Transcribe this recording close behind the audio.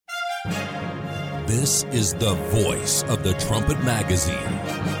This is the voice of the Trumpet Magazine.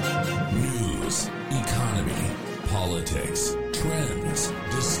 News, economy, politics, trends,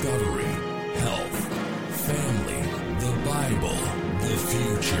 discovery, health, family, the Bible, the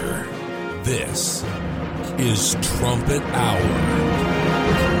future. This is Trumpet Hour.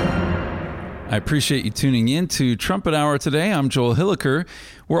 I appreciate you tuning in to Trumpet Hour today. I'm Joel Hilliker.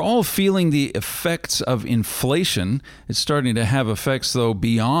 We're all feeling the effects of inflation. It's starting to have effects, though,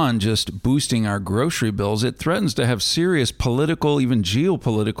 beyond just boosting our grocery bills. It threatens to have serious political, even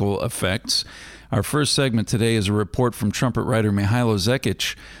geopolitical effects. Our first segment today is a report from trumpet writer Mihailo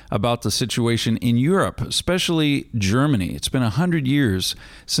Zekic about the situation in Europe, especially Germany. It's been 100 years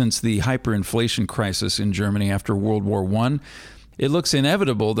since the hyperinflation crisis in Germany after World War I. It looks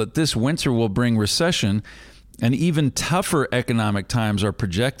inevitable that this winter will bring recession, and even tougher economic times are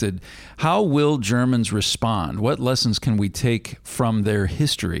projected. How will Germans respond? What lessons can we take from their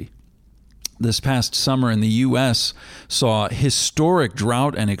history? This past summer in the U.S. saw historic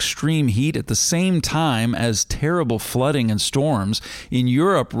drought and extreme heat at the same time as terrible flooding and storms. In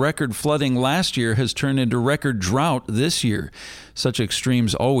Europe, record flooding last year has turned into record drought this year. Such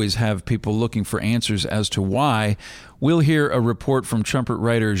extremes always have people looking for answers as to why. We'll hear a report from trumpet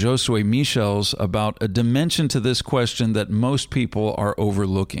writer Josue Michels about a dimension to this question that most people are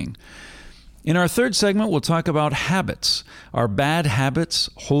overlooking. In our third segment, we'll talk about habits. Are bad habits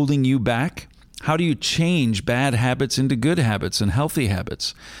holding you back? How do you change bad habits into good habits and healthy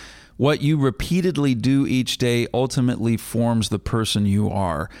habits? What you repeatedly do each day ultimately forms the person you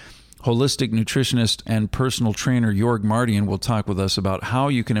are. Holistic nutritionist and personal trainer Jorg Mardian will talk with us about how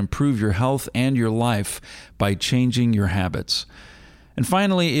you can improve your health and your life by changing your habits. And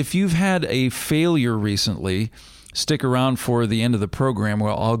finally, if you've had a failure recently, stick around for the end of the program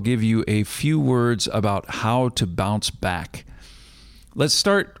where I'll give you a few words about how to bounce back. Let's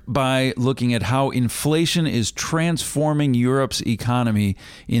start by looking at how inflation is transforming Europe's economy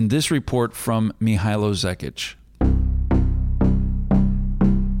in this report from Mihailo Zekic.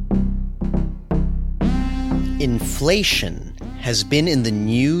 Inflation has been in the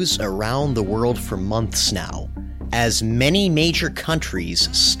news around the world for months now, as many major countries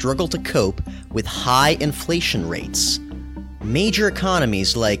struggle to cope with high inflation rates. Major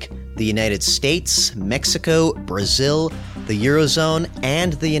economies like the United States, Mexico, Brazil, the Eurozone,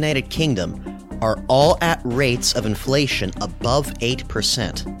 and the United Kingdom are all at rates of inflation above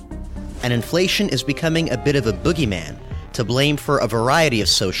 8%. And inflation is becoming a bit of a boogeyman to blame for a variety of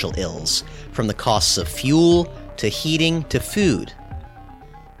social ills, from the costs of fuel to heating to food.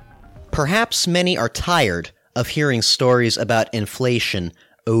 Perhaps many are tired of hearing stories about inflation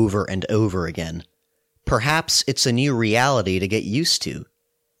over and over again. Perhaps it's a new reality to get used to.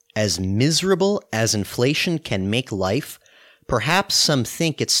 As miserable as inflation can make life, perhaps some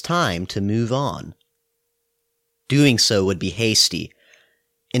think it's time to move on. Doing so would be hasty.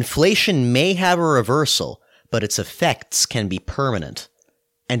 Inflation may have a reversal, but its effects can be permanent.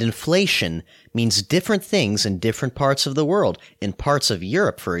 And inflation means different things in different parts of the world. In parts of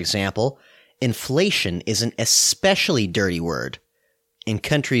Europe, for example, inflation is an especially dirty word. In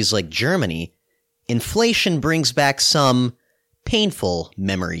countries like Germany, inflation brings back some painful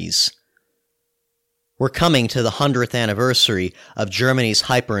memories. We're coming to the 100th anniversary of Germany's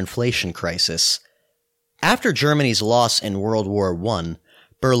hyperinflation crisis. After Germany's loss in World War I,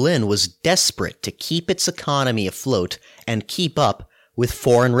 Berlin was desperate to keep its economy afloat and keep up with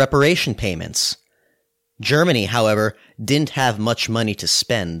foreign reparation payments. Germany, however, didn't have much money to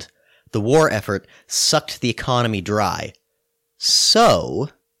spend. The war effort sucked the economy dry. So,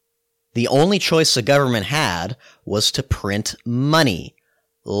 the only choice the government had was to print money.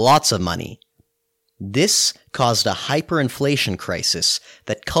 Lots of money. This caused a hyperinflation crisis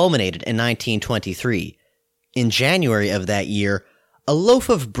that culminated in 1923. In January of that year, a loaf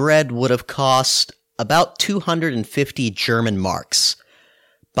of bread would have cost about 250 German marks.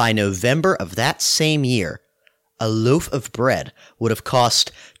 By November of that same year, a loaf of bread would have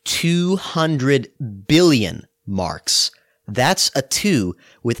cost 200 billion marks. That's a 2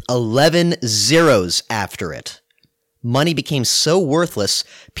 with 11 zeros after it. Money became so worthless,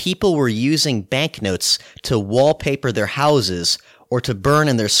 people were using banknotes to wallpaper their houses or to burn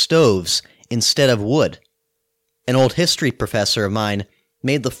in their stoves instead of wood. An old history professor of mine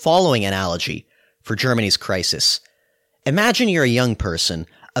made the following analogy for Germany's crisis. Imagine you're a young person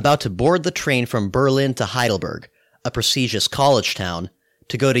about to board the train from Berlin to Heidelberg, a prestigious college town,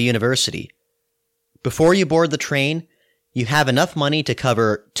 to go to university. Before you board the train, you have enough money to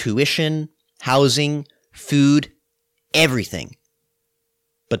cover tuition, housing, food, everything.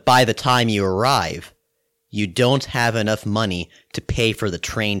 But by the time you arrive, you don't have enough money to pay for the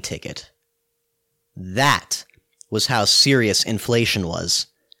train ticket. That was how serious inflation was.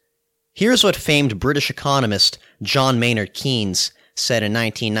 Here's what famed British economist John Maynard Keynes said in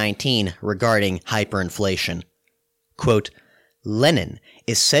 1919 regarding hyperinflation. Quote, Lenin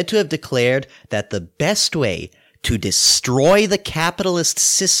is said to have declared that the best way to destroy the capitalist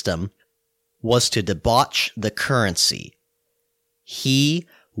system was to debauch the currency. He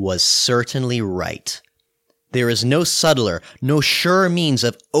was certainly right. There is no subtler, no surer means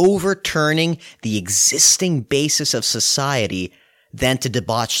of overturning the existing basis of society than to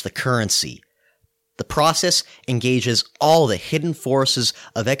debauch the currency. The process engages all the hidden forces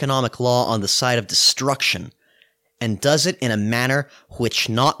of economic law on the side of destruction, and does it in a manner which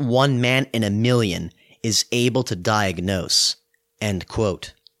not one man in a million is able to diagnose. End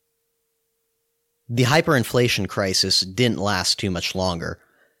quote. The hyperinflation crisis didn't last too much longer.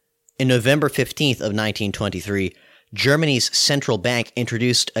 In November 15th of 1923, Germany's central bank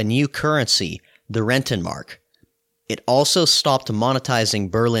introduced a new currency, the Rentenmark. It also stopped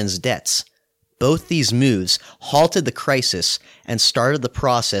monetizing Berlin's debts. Both these moves halted the crisis and started the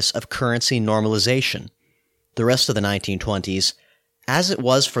process of currency normalization. The rest of the 1920s, as it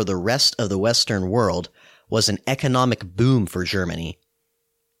was for the rest of the Western world, was an economic boom for Germany.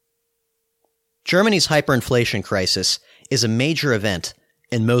 Germany's hyperinflation crisis is a major event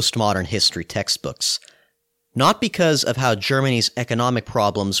in most modern history textbooks, not because of how Germany's economic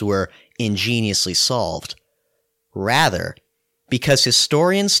problems were ingeniously solved. Rather, because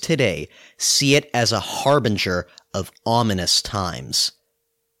historians today see it as a harbinger of ominous times.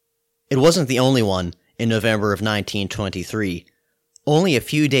 It wasn't the only one in November of 1923. Only a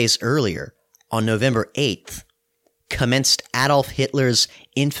few days earlier, on November 8th, commenced Adolf Hitler's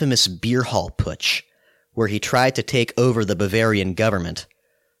infamous beer hall putsch, where he tried to take over the Bavarian government.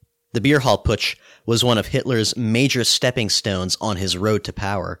 The beer hall putsch was one of Hitler's major stepping stones on his road to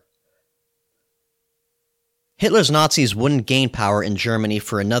power. Hitler's Nazis wouldn't gain power in Germany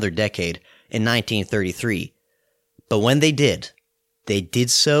for another decade, in 1933. But when they did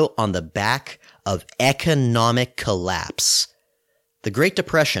so on the back of economic collapse. The Great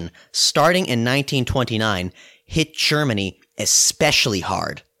Depression, starting in 1929, hit Germany especially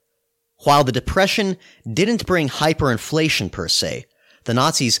hard. While the Depression didn't bring hyperinflation per se, the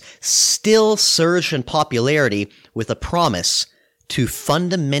Nazis still surged in popularity with a promise to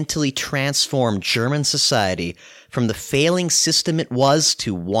fundamentally transform German society from the failing system it was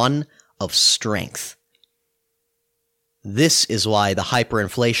to one of strength. This is why the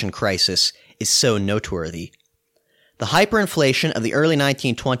hyperinflation crisis is so noteworthy. The hyperinflation of the early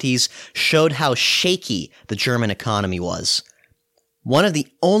 1920s showed how shaky the German economy was. One of the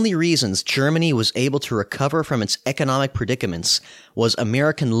only reasons Germany was able to recover from its economic predicaments was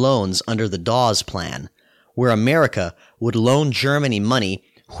American loans under the Dawes Plan, where America would loan Germany money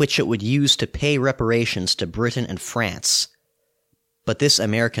which it would use to pay reparations to Britain and France. But this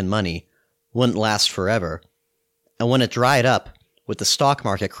American money wouldn't last forever, and when it dried up with the stock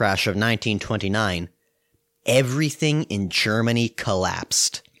market crash of 1929, everything in Germany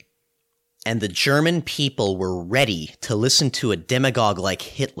collapsed. And the German people were ready to listen to a demagogue like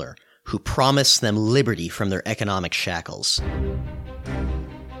Hitler, who promised them liberty from their economic shackles.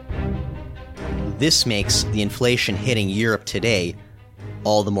 This makes the inflation hitting Europe today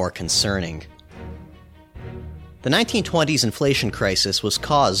all the more concerning. The 1920s inflation crisis was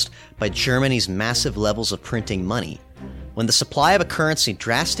caused by Germany's massive levels of printing money. When the supply of a currency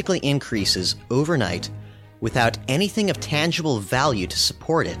drastically increases overnight without anything of tangible value to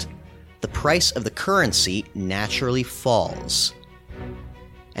support it, the price of the currency naturally falls.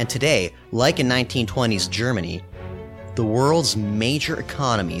 And today, like in 1920s Germany, the world's major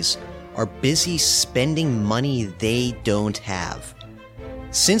economies are busy spending money they don't have.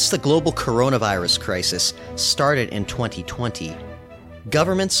 Since the global coronavirus crisis started in 2020,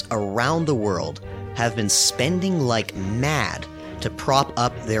 governments around the world have been spending like mad to prop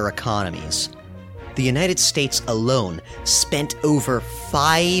up their economies. The United States alone spent over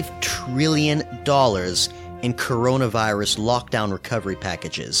 $5 trillion in coronavirus lockdown recovery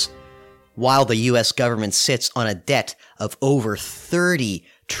packages, while the U.S. government sits on a debt of over $30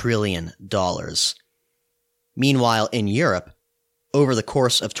 trillion. Meanwhile, in Europe, over the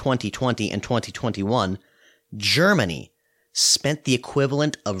course of 2020 and 2021, Germany spent the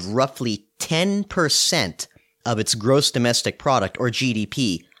equivalent of roughly 10% of its gross domestic product, or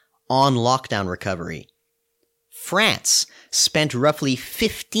GDP, on lockdown recovery. France spent roughly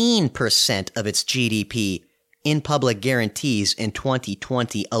 15% of its GDP in public guarantees in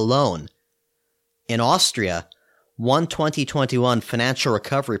 2020 alone. In Austria, one 2021 financial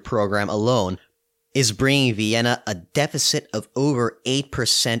recovery program alone is bringing Vienna a deficit of over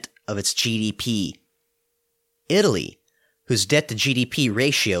 8% of its GDP Italy, whose debt-to-GDP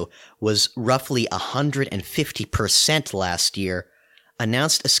ratio was roughly 150% last year,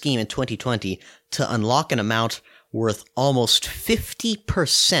 announced a scheme in 2020 to unlock an amount worth almost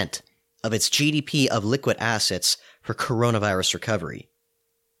 50% of its GDP of liquid assets for coronavirus recovery.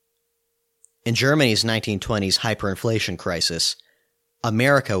 In Germany's 1920s hyperinflation crisis,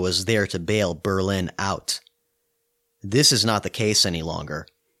 America was there to bail Berlin out. This is not the case any longer.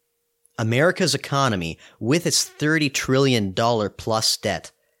 America's economy, with its $30 trillion plus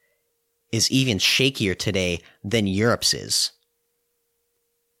debt, is even shakier today than Europe's is.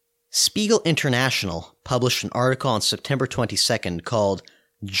 Spiegel International published an article on September 22nd called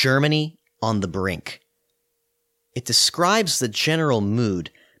Germany on the Brink. It describes the general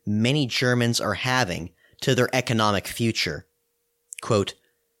mood many Germans are having to their economic future. Quote,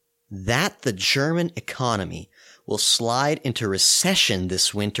 that the German economy will slide into recession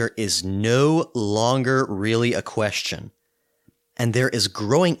this winter is no longer really a question, and there is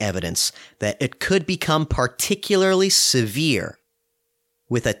growing evidence that it could become particularly severe,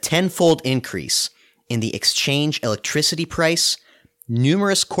 with a tenfold increase in the exchange electricity price,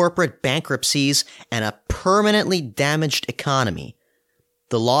 numerous corporate bankruptcies, and a permanently damaged economy.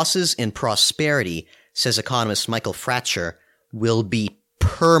 The losses in prosperity, says economist Michael Fratscher, will be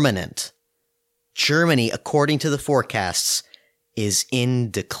permanent. Germany, according to the forecasts, is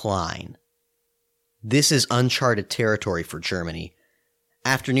in decline. This is uncharted territory for Germany.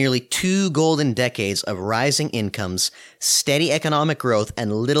 After nearly 2 golden decades of rising incomes, steady economic growth,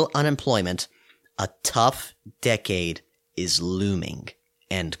 and little unemployment, a tough decade is looming.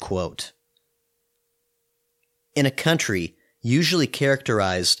 End quote. In a country usually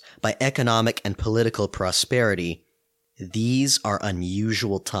characterized by economic and political prosperity, these are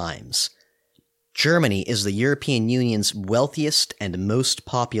unusual times. Germany is the European Union's wealthiest and most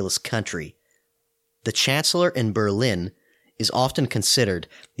populous country. The Chancellor in Berlin is often considered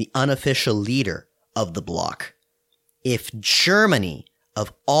the unofficial leader of the bloc. If Germany,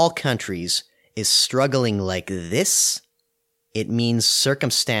 of all countries, is struggling like this, it means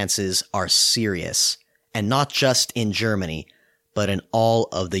circumstances are serious, and not just in Germany, but in all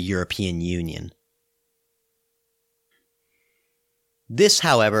of the European Union. This,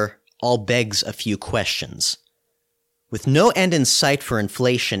 however, all begs a few questions. With no end in sight for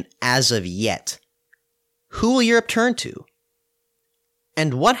inflation as of yet, who will Europe turn to?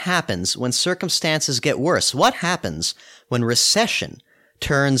 And what happens when circumstances get worse? What happens when recession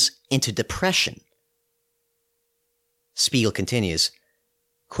turns into depression? Spiegel continues,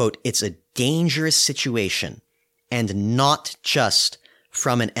 quote, it's a dangerous situation, and not just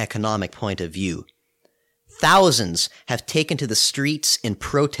from an economic point of view. Thousands have taken to the streets in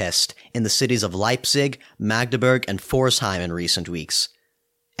protest in the cities of Leipzig, Magdeburg, and Pforzheim in recent weeks.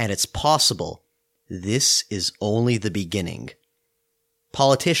 And it's possible this is only the beginning.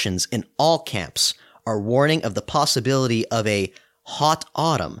 Politicians in all camps are warning of the possibility of a hot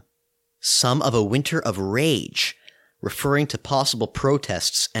autumn, some of a winter of rage, referring to possible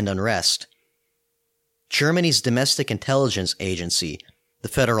protests and unrest. Germany's domestic intelligence agency, the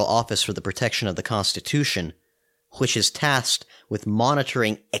Federal Office for the Protection of the Constitution, which is tasked with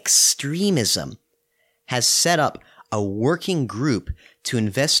monitoring extremism, has set up a working group to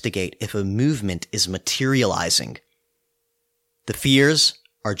investigate if a movement is materializing. The fears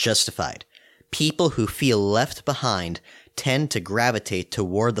are justified. People who feel left behind tend to gravitate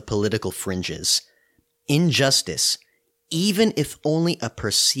toward the political fringes. Injustice, even if only a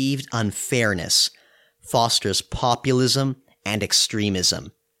perceived unfairness, fosters populism and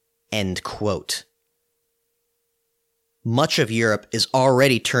extremism. End quote. Much of Europe is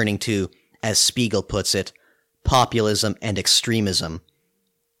already turning to, as Spiegel puts it, populism and extremism.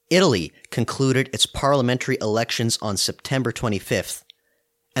 Italy concluded its parliamentary elections on September 25th,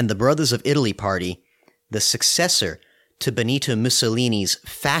 and the Brothers of Italy Party, the successor to Benito Mussolini's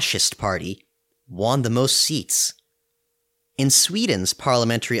fascist party, won the most seats. In Sweden's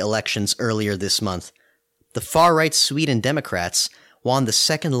parliamentary elections earlier this month, the far-right Sweden Democrats won the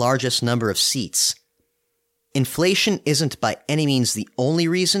second largest number of seats. Inflation isn't by any means the only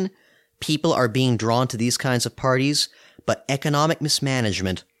reason people are being drawn to these kinds of parties, but economic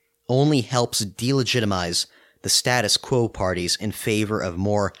mismanagement only helps delegitimize the status quo parties in favor of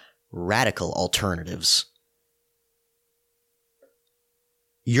more radical alternatives.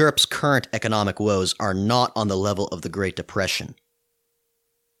 Europe's current economic woes are not on the level of the Great Depression.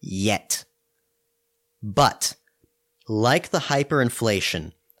 Yet. But, like the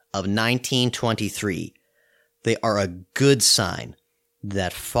hyperinflation of 1923, they are a good sign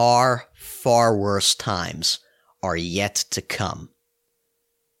that far, far worse times are yet to come.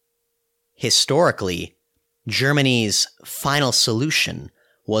 Historically, Germany's final solution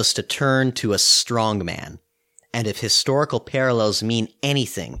was to turn to a strong man, and if historical parallels mean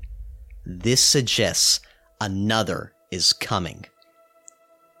anything, this suggests another is coming.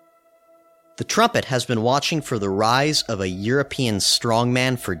 The trumpet has been watching for the rise of a European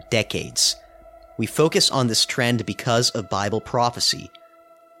strongman for decades. We focus on this trend because of Bible prophecy.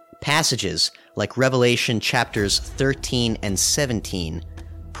 Passages like Revelation chapters 13 and 17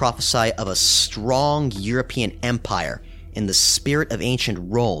 prophesy of a strong European empire in the spirit of ancient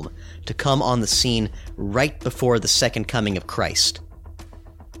Rome to come on the scene right before the second coming of Christ.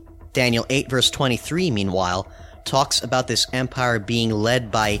 Daniel 8 verse 23, meanwhile, talks about this empire being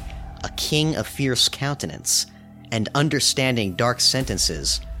led by a king of fierce countenance and understanding dark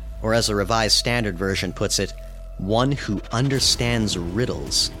sentences, or as a Revised Standard Version puts it, one who understands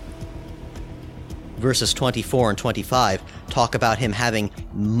riddles. Verses 24 and 25 talk about him having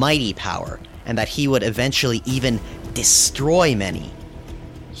mighty power and that he would eventually even destroy many.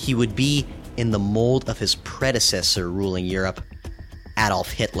 He would be in the mold of his predecessor ruling Europe,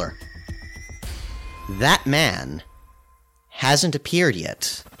 Adolf Hitler. That man hasn't appeared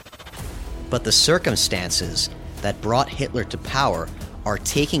yet, but the circumstances that brought Hitler to power are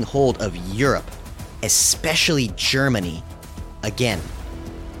taking hold of Europe, especially Germany, again.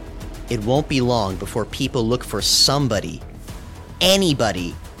 It won't be long before people look for somebody,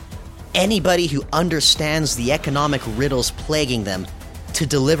 anybody who understands the economic riddles plaguing them to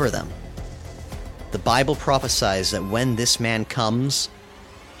deliver them. The Bible prophesies that when this man comes,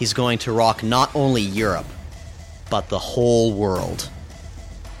 he's going to rock not only Europe, but the whole world.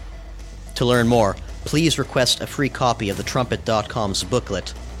 To learn more, please request a free copy of thetrumpet.com's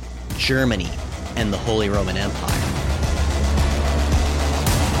booklet, Germany and the Holy Roman Empire.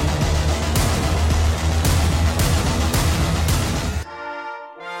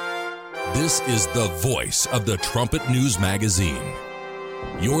 This is the voice of the Trumpet News Magazine.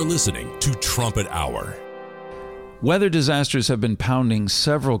 You're listening to Trumpet Hour. Weather disasters have been pounding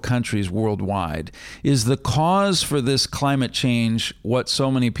several countries worldwide. Is the cause for this climate change what so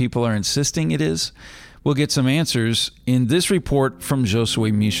many people are insisting it is? We'll get some answers in this report from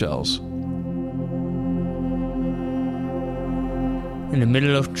Josue Michels. In the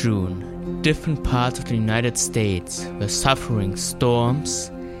middle of June, different parts of the United States were suffering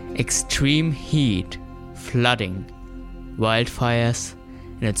storms, extreme heat, flooding, wildfires,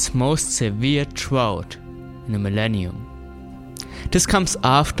 and its most severe drought in a millennium. This comes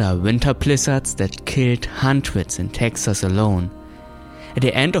after winter blizzards that killed hundreds in Texas alone. At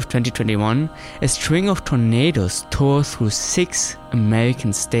the end of 2021, a string of tornadoes tore through 6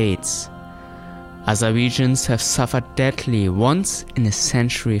 American states. Other regions have suffered deadly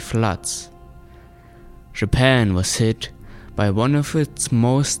once-in-a-century floods. Japan was hit by one of its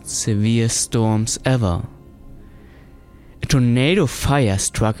most severe storms ever. A tornado fire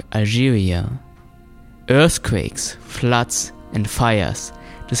struck Algeria. Earthquakes, floods, and fires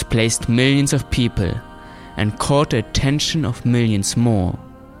displaced millions of people and caught the attention of millions more.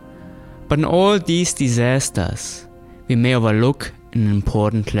 But in all these disasters, we may overlook an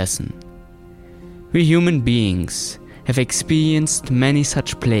important lesson. We human beings have experienced many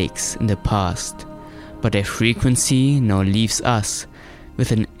such plagues in the past, but their frequency now leaves us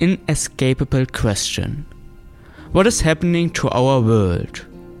with an inescapable question. What is happening to our world?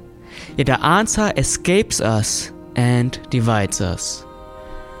 Yet the answer escapes us and divides us.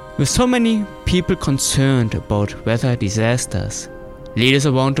 With so many people concerned about weather disasters, leaders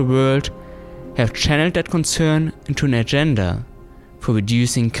around the world have channeled that concern into an agenda for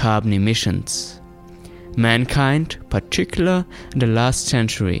reducing carbon emissions. Mankind, particularly in the last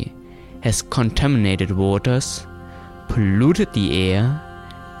century, has contaminated waters, polluted the air,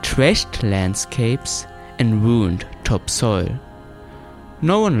 trashed landscapes, and ruined topsoil.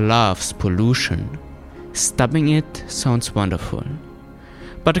 No one loves pollution. Stopping it sounds wonderful.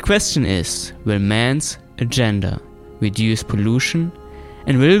 But the question is, will man's agenda reduce pollution?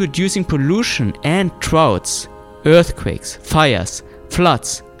 And will reducing pollution and droughts, earthquakes, fires,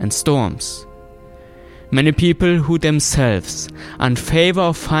 floods, and storms? Many people who themselves are in favor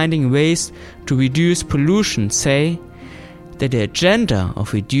of finding ways to reduce pollution say that the agenda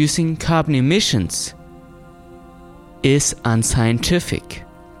of reducing carbon emissions is unscientific.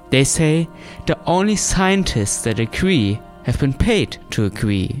 They say the only scientists that agree have been paid to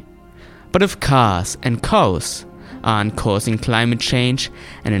agree. But if cars and cows aren't causing climate change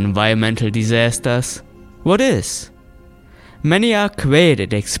and environmental disasters, what is? Many are great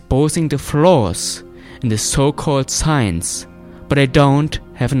at exposing the flaws in the so-called science, but they don't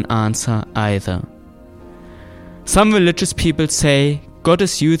have an answer either. Some religious people say God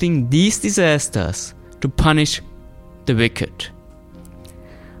is using these disasters to punish the wicked.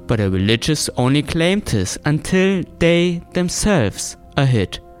 But the religious only claim this until they themselves are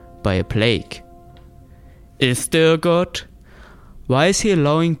hit by a plague. Is there a God? Why is he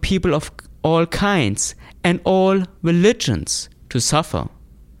allowing people of all kinds and all religions to suffer?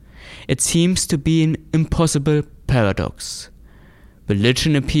 It seems to be an impossible paradox.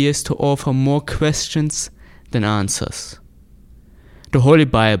 Religion appears to offer more questions than answers. The Holy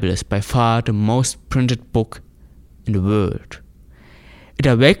Bible is by far the most printed book in the world. It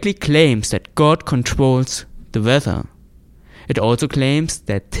directly claims that God controls the weather. It also claims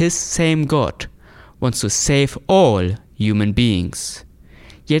that this same God wants to save all human beings.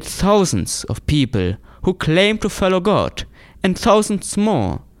 Yet thousands of people who claim to follow God, and thousands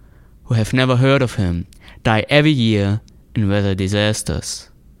more who have never heard of him, die every year in weather disasters.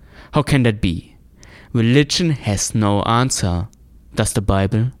 How can that be? Religion has no answer. Does the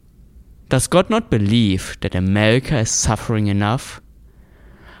Bible? Does God not believe that America is suffering enough?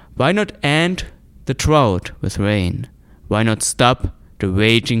 Why not end the drought with rain? Why not stop the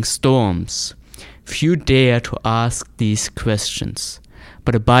raging storms? Few dare to ask these questions,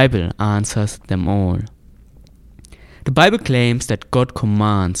 but the Bible answers them all. The Bible claims that God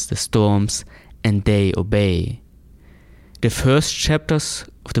commands the storms and they obey. The first chapters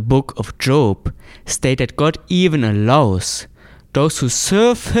of the book of Job state that God even allows those who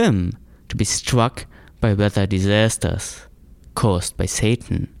serve him to be struck by weather disasters caused by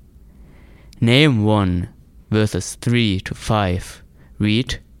Satan. Nahum 1, verses 3 to 5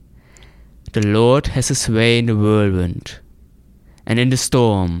 read, "The Lord has his way in the whirlwind, and in the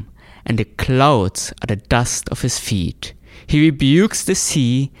storm, and the clouds are the dust of his feet. He rebukes the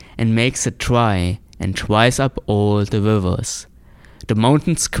sea and makes it dry, and dries up all the rivers. The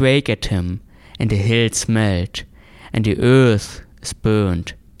mountains quake at him, and the hills melt, and the earth is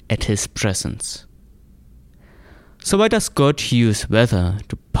burned at his presence." So why does God use weather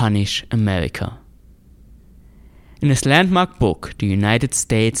to punish America? In his landmark book, The United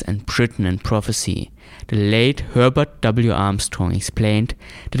States and Britain in Prophecy, the late Herbert W. Armstrong explained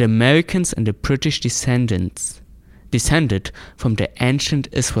that Americans and the British descended from the ancient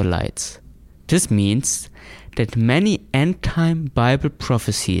Israelites. This means that many end-time Bible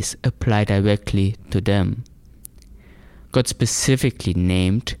prophecies apply directly to them. God specifically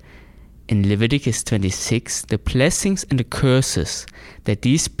named in Leviticus 26 the blessings and the curses that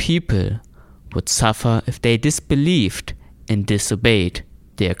these people would suffer if they disbelieved and disobeyed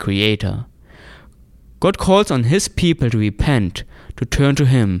their Creator. God calls on his people to repent, to turn to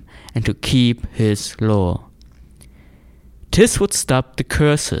him, and to keep his law. This would stop the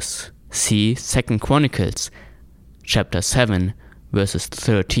curses. See 2 Chronicles chapter 7, verses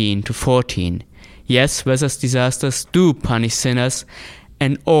 13 to 14. Yes, weather disasters do punish sinners,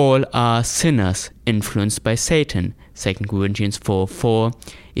 and all are sinners influenced by Satan. 2 Corinthians 4:4,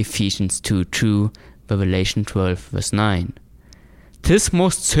 Ephesians 2:2, Revelation 12, verse 9. This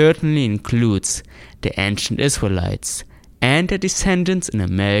most certainly includes the ancient Israelites and their descendants in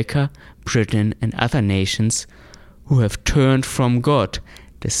America, Britain, and other nations who have turned from God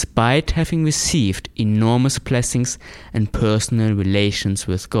despite having received enormous blessings and personal relations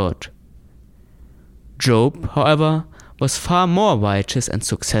with God. Job, however, was far more righteous and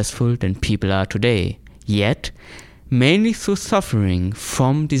successful than people are today. Yet, mainly through suffering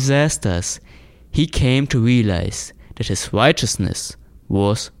from disasters, he came to realize that his righteousness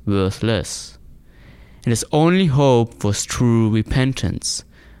was worthless. And his only hope was true repentance,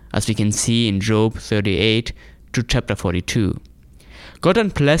 as we can see in Job 38 to chapter 42. God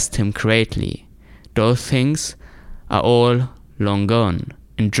had blessed him greatly. Those things are all long gone,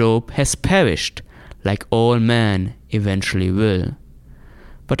 and Job has perished, like all men eventually will.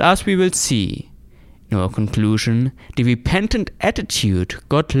 But as we will see in our conclusion, the repentant attitude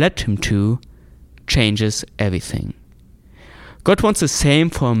God led him to changes everything. God wants the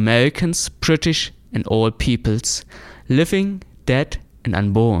same for Americans, British, and all peoples, living, dead, and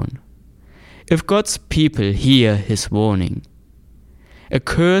unborn. If God's people hear his warning, a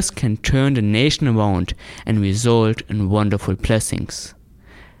curse can turn the nation around and result in wonderful blessings.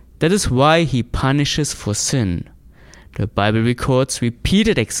 That is why he punishes for sin. The Bible records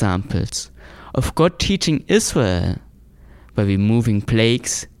repeated examples of God teaching Israel by removing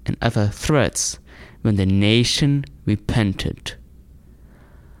plagues and other threats when the nation repented.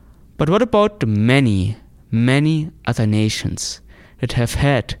 But what about the many, many other nations that have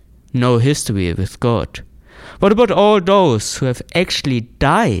had no history with God? What about all those who have actually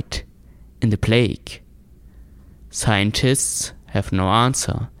died in the plague? Scientists have no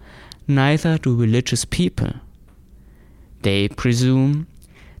answer, neither do religious people. They presume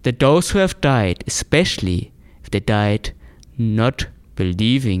that those who have died, especially if they died not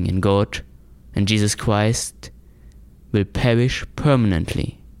believing in God and Jesus Christ, will perish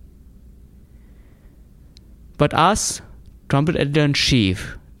permanently. But as Trumpet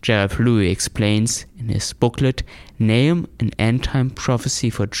Editor-in-Chief Gerald Flue explains in his booklet Nahum, an End-Time Prophecy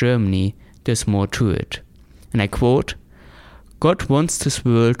for Germany, there's more to it. And I quote, "God wants this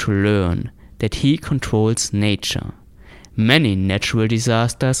world to learn that He controls nature. Many natural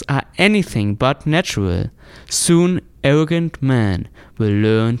disasters are anything but natural. Soon arrogant man will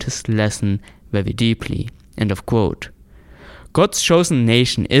learn this lesson very deeply." End of quote. God's chosen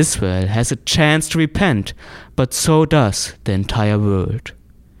nation Israel has a chance to repent, but so does the entire world.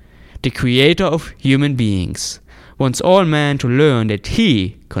 The Creator of human beings wants all men to learn that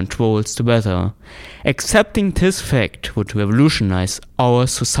He controls the weather. Accepting this fact would revolutionize our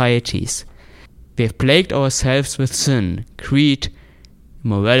societies. We have plagued ourselves with sin, greed,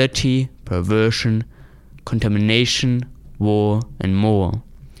 immorality, perversion, contamination, war, and more.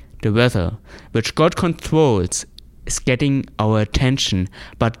 The weather, which God controls, is getting our attention,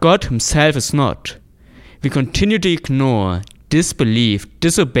 but God Himself is not. We continue to ignore, disbelieve,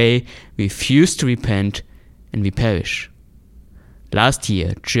 disobey, refuse to repent, and we perish. Last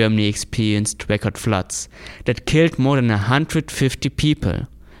year, Germany experienced record floods that killed more than 150 people.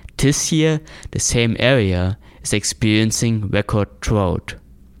 This year, the same area is experiencing record drought.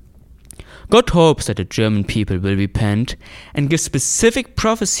 God hopes that the German people will repent and give specific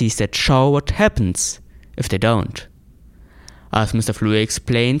prophecies that show what happens if they don't. As Mr. Flue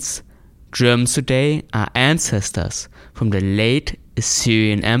explains, Germans today are ancestors from the late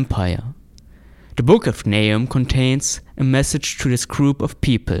Assyrian Empire. The book of Nahum contains a message to this group of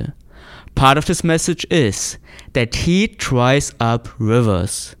people. Part of this message is that He dries up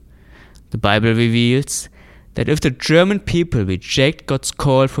rivers. The Bible reveals that if the German people reject God's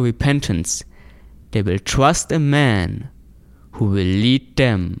call for repentance, they will trust a man who will lead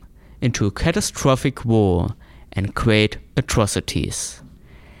them into a catastrophic war and great atrocities.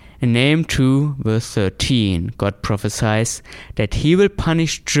 In Nahum 2, verse 13, God prophesies that He will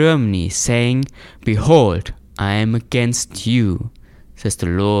punish Germany, saying, "Behold, I am against you, says the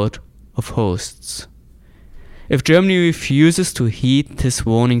Lord of hosts." If Germany refuses to heed this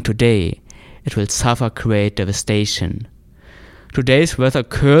warning today, it will suffer great devastation. Today's weather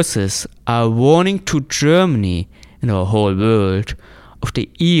curses are a warning to Germany and our whole world of the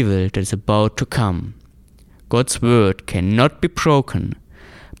evil that is about to come. God's word cannot be broken,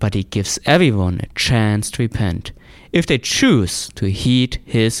 but He gives everyone a chance to repent if they choose to heed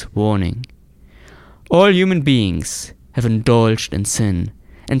His warning. All human beings have indulged in sin,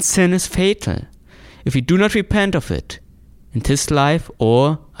 and sin is fatal if we do not repent of it in this life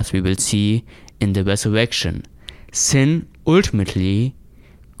or, as we will see, in the resurrection. Sin ultimately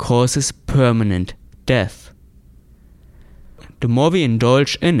causes permanent death. The more we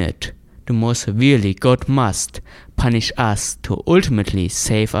indulge in it, the more severely God must punish us to ultimately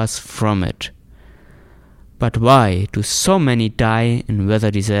save us from it. But why do so many die in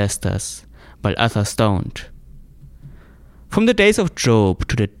weather disasters, while others don't? From the days of Job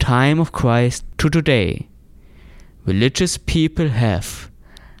to the time of Christ to today, religious people have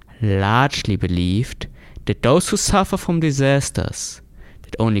largely believed that those who suffer from disasters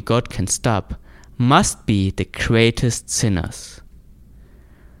that only God can stop must be the greatest sinners.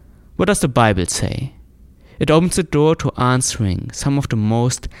 What does the Bible say? It opens the door to answering some of the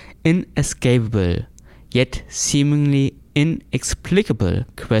most inescapable, yet seemingly inexplicable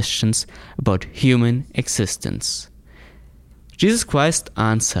questions about human existence. Jesus Christ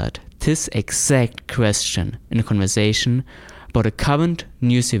answered this exact question in a conversation about a current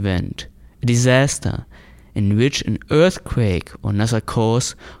news event, a disaster in which an earthquake or another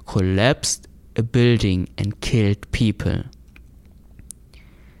cause collapsed a building and killed people.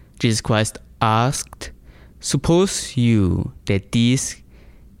 Jesus Christ asked, "Suppose you that these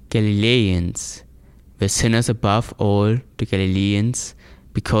Galileans were sinners above all the Galileans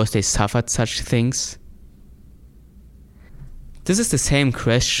because they suffered such things?" This is the same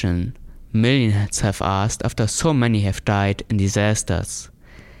question millions have asked after so many have died in disasters.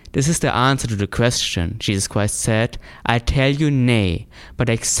 This is the answer to the question. Jesus Christ said, "I tell you nay, but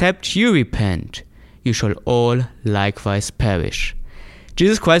except you repent, you shall all likewise perish."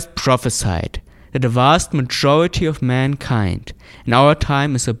 Jesus Christ prophesied that the vast majority of mankind in our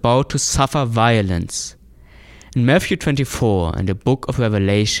time is about to suffer violence. In Matthew 24 and the book of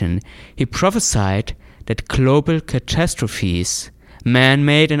Revelation, He prophesied that global catastrophes,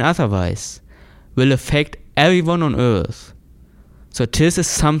 man-made and otherwise, will affect everyone on earth. So this is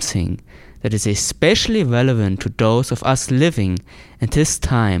something that is especially relevant to those of us living in this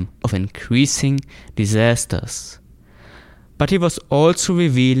time of increasing disasters. But he was also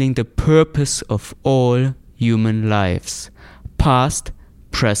revealing the purpose of all human lives, past,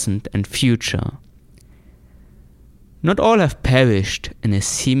 present, and future. Not all have perished in a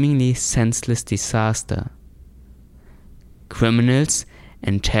seemingly senseless disaster. Criminals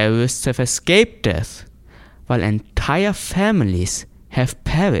and terrorists have escaped death, while entire families have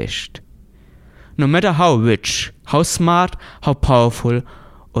perished. No matter how rich, how smart, how powerful,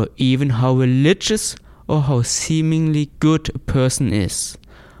 or even how religious or how seemingly good a person is,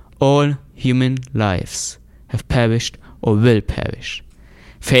 all human lives have perished or will perish.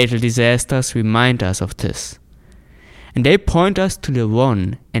 Fatal disasters remind us of this. And they point us to the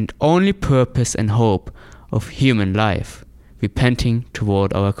one and only purpose and hope of human life, repenting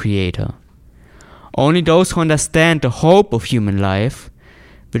toward our Creator. Only those who understand the hope of human life,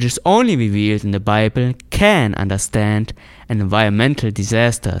 which is only revealed in the Bible, can understand environmental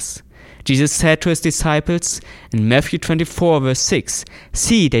disasters. Jesus said to his disciples in Matthew 24 verse 6,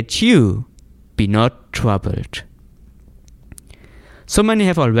 "See that you be not troubled." So many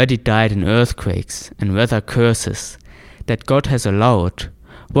have already died in earthquakes and weather curses that God has allowed.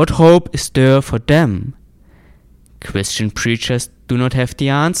 What hope is there for them? Christian preachers do not have the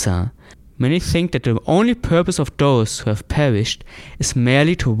answer. Many think that the only purpose of those who have perished is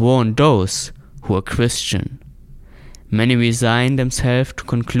merely to warn those who are Christian. Many resign themselves to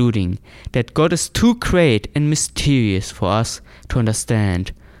concluding that God is too great and mysterious for us to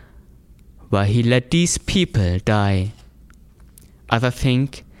understand why he let these people die. Others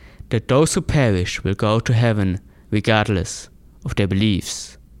think that those who perish will go to heaven regardless of their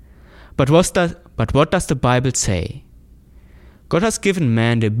beliefs. But what does the Bible say? God has given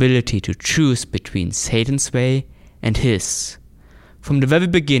man the ability to choose between Satan's way and his. From the very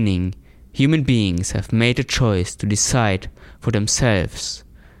beginning, human beings have made a choice to decide for themselves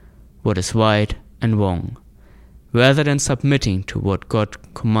what is right and wrong, rather than submitting to what God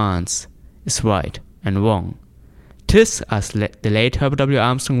commands is right and wrong. This, as the late Herbert W.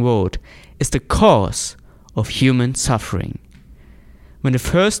 Armstrong wrote, is the cause of human suffering. When the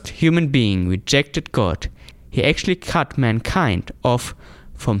first human being rejected God, he actually cut mankind off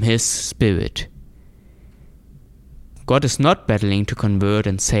from his spirit. God is not battling to convert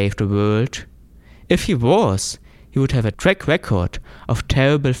and save the world. If he was, he would have a track record of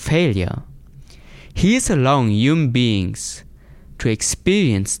terrible failure. He is allowing human beings to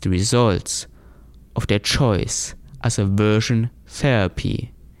experience the results of their choice as aversion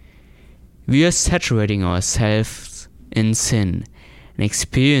therapy. We are saturating ourselves in sin and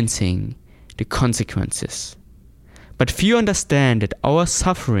experiencing the consequences. But few understand that our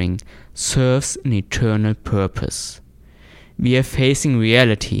suffering serves an eternal purpose. We are facing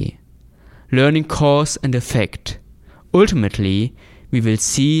reality, learning cause and effect. Ultimately, we will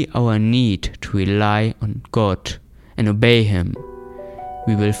see our need to rely on God and obey Him.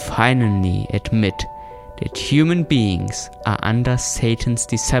 We will finally admit that human beings are under Satan's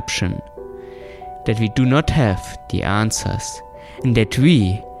deception, that we do not have the answers, and that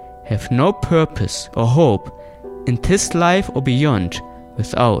we have no purpose or hope in this life or beyond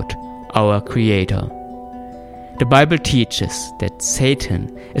without our Creator. The Bible teaches that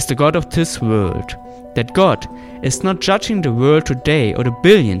Satan is the god of this world, that God is not judging the world today or the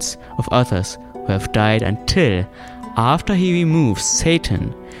billions of others who have died until after he removes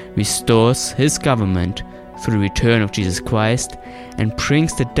Satan, restores his government through the return of Jesus Christ, and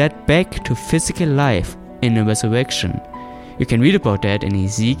brings the dead back to physical life in a resurrection. You can read about that in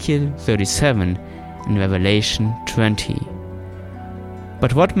Ezekiel 37 and Revelation 20.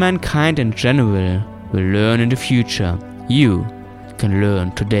 But what mankind in general will learn in the future, you can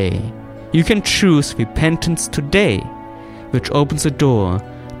learn today. You can choose repentance today, which opens the door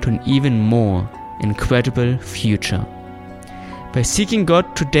to an even more incredible future. By seeking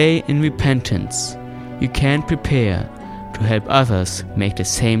God today in repentance, you can prepare to help others make the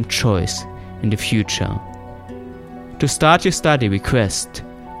same choice in the future. To start your study, request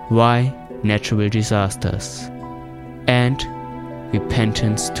Why Natural Disasters and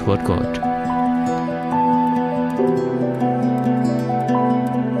Repentance toward God.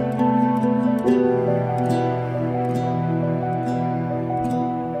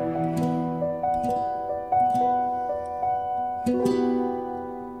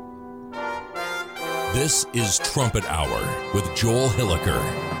 This is Trumpet Hour with Joel Hilliker.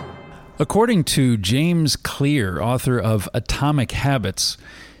 According to James Clear, author of Atomic Habits,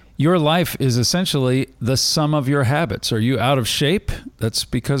 your life is essentially the sum of your habits. Are you out of shape? That's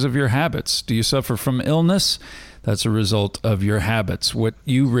because of your habits. Do you suffer from illness? That's a result of your habits. What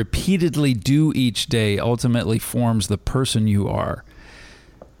you repeatedly do each day ultimately forms the person you are.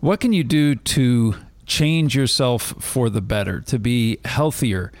 What can you do to change yourself for the better, to be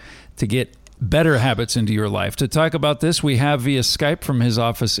healthier, to get better habits into your life? To talk about this, we have via Skype from his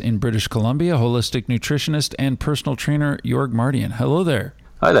office in British Columbia, holistic nutritionist and personal trainer, Jorg Mardian. Hello there.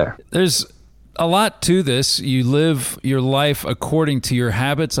 Hi there. There's a lot to this. You live your life according to your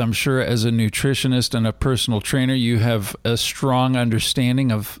habits. I'm sure as a nutritionist and a personal trainer, you have a strong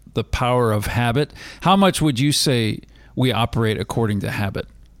understanding of the power of habit. How much would you say we operate according to habit?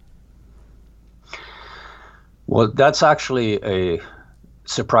 Well, that's actually a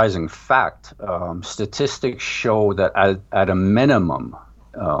surprising fact. Statistics show that at a minimum,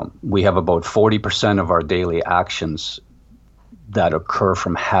 we have about 40% of our daily actions that occur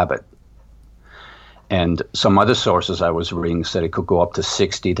from habit. And some other sources I was reading said it could go up to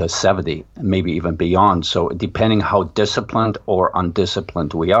 60 to 70, maybe even beyond. So depending how disciplined or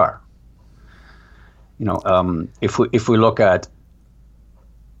undisciplined we are. If we look at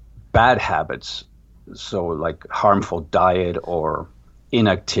bad habits, so like harmful diet or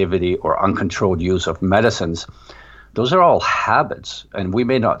inactivity or uncontrolled use of medicines, those are all habits, and we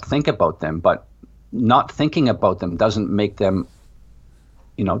may not think about them, but not thinking about them doesn't make them,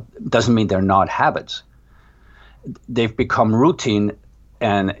 doesn't mean they're not habits. They've become routine,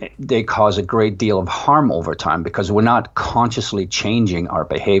 and they cause a great deal of harm over time because we're not consciously changing our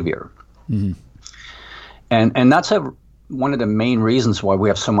behavior. Mm-hmm. And that's one of the main reasons why we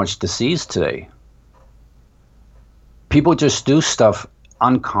have so much disease today. People just do stuff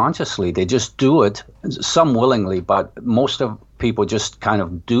unconsciously. They just do it, some willingly, but most of people just kind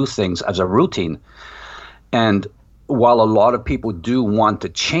of do things as a routine. And while a lot of people do want to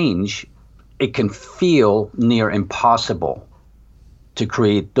change, it can feel near impossible to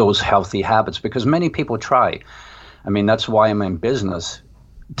create those healthy habits because many people try. I mean, that's why I'm in business,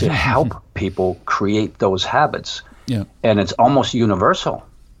 to help people create those habits. Yeah. And it's almost universal.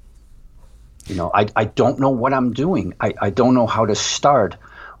 I don't know what I'm doing. I don't know how to start,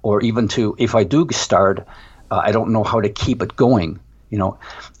 or even if I do start, I don't know how to keep it going.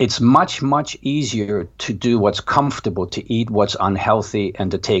 It's much, much easier to do what's comfortable, to eat what's unhealthy,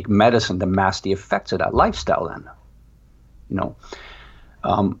 and to take medicine to mask the effects of that lifestyle then.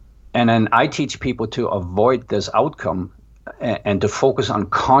 And then I teach people to avoid this outcome and to focus on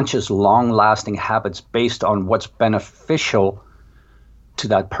conscious, long-lasting habits based on what's beneficial to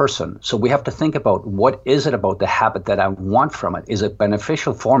that person. So we have to think about, what is it about the habit that I want from it? Is it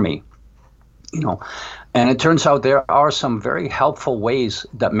beneficial for me? And it turns out there are some very helpful ways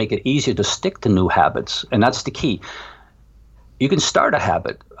that make it easier to stick to new habits. And that's the key. You can start a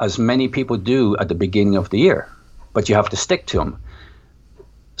habit, as many people do at the beginning of the year, but you have to stick to them.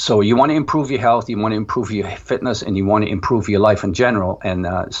 So you want to improve your health, you want to improve your fitness, and you want to improve your life in general. And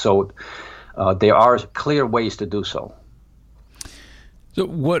so there are clear ways to do so. So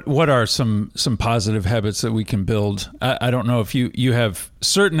what are some positive habits that we can build? I don't know if you have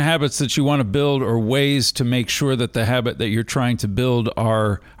certain habits that you want to build, or ways to make sure that the habit that you're trying to build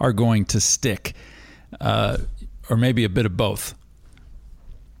are going to stick, or maybe a bit of both.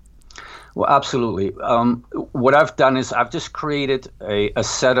 Well, absolutely. What I've done is I've just created a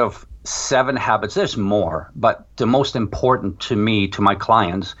set of 7 habits. There's more, but the most important to me, to my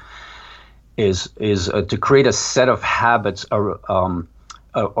clients, is to create a set of habits,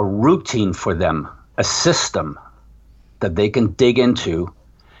 a routine for them, a system that they can dig into.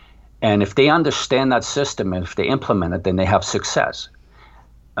 And if they understand that system, and if they implement it, then they have success.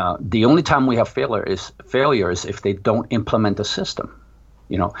 The only time we have failure is if they don't implement the system.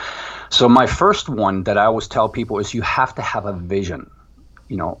 So my first one that I always tell people is, you have to have a vision.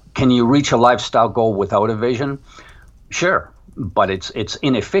 Can you reach a lifestyle goal without a vision? Sure, but it's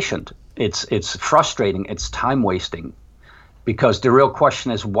inefficient. It's frustrating. It's time wasting. Because the real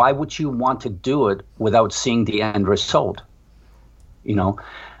question is, why would you want to do it without seeing the end result?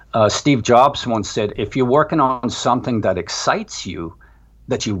 Steve Jobs once said, if you're working on something that excites you,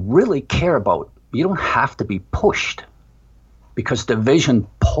 that you really care about, you don't have to be pushed, because the vision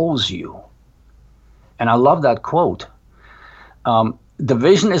pulls you. And I love that quote. The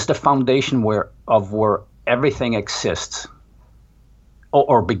vision is the foundation where everything exists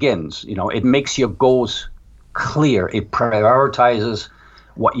or begins. It makes your goals clear. It prioritizes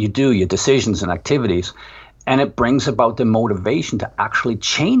what you do, your decisions and activities, and it brings about the motivation to actually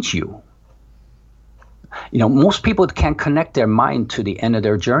change you. Most people can't connect their mind to the end of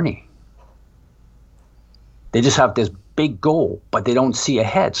their journey. They just have this big goal, but they don't see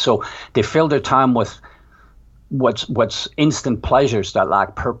ahead. So they fill their time with what's instant pleasures that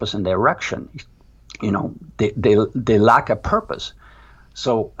lack purpose and direction. they lack a purpose.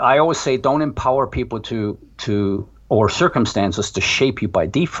 So I always say, don't empower people to or circumstances to shape you by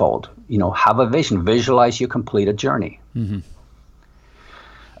default. Have a vision, visualize your completed journey. Mm-hmm.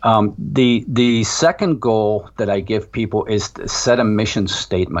 The second goal that I give people is to set a mission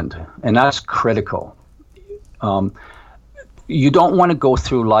statement, and that's critical. You don't want to go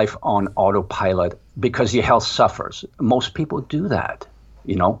through life on autopilot because your health suffers. Most people do that.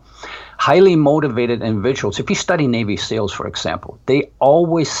 Highly motivated individuals, if you study Navy SEALs, for example, they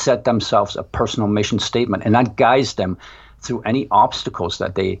always set themselves a personal mission statement, and that guides them through any obstacles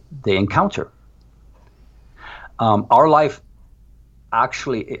that they encounter. Our life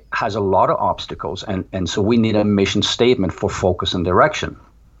actually has a lot of obstacles, and so we need a mission statement for focus and direction.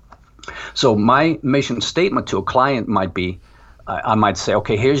 So my mission statement to a client might be, I might say,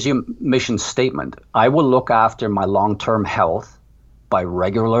 okay, here's your mission statement. I will look after my long-term health by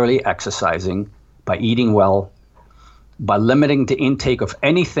regularly exercising, by eating well, by limiting the intake of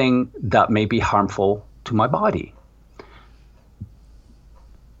anything that may be harmful to my body.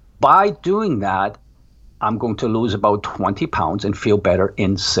 By doing that, I'm going to lose about 20 pounds and feel better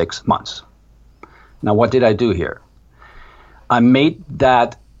in 6 months. Now, what did I do here? I made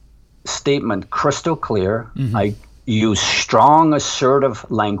that statement crystal clear. Mm-hmm. I used strong, assertive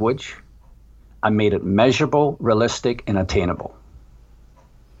language. I made it measurable, realistic, and attainable.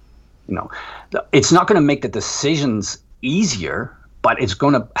 It's not going to make the decisions easier, but it's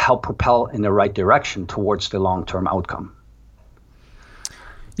going to help propel in the right direction towards the long-term outcome.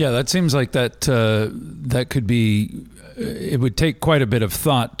 Yeah, that seems like that could be, it would take quite a bit of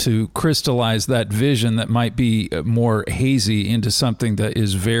thought to crystallize that vision that might be more hazy into something that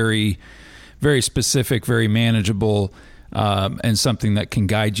is very, very specific, very manageable, and something that can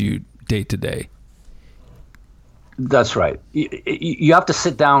guide you day to day. That's right. You have to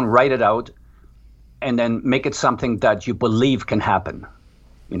sit down, write it out, and then make it something that you believe can happen.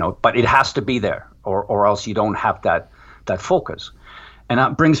 But it has to be there, or else you don't have that focus. And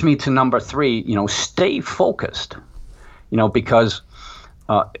that brings me to number 3. Stay focused. Because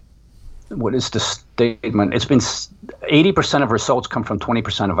what is the statement? It's been 80% of results come from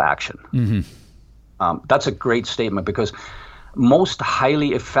 20% of action. Mm-hmm. That's a great statement because most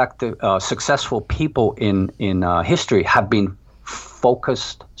highly effective, successful people in history have been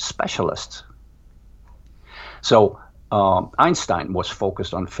focused specialists. So Einstein was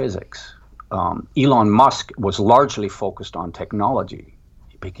focused on physics. Elon Musk was largely focused on technology.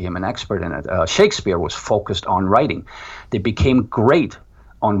 He became an expert in it. Shakespeare was focused on writing. They became great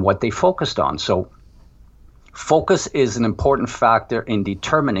on what they focused on. So focus is an important factor in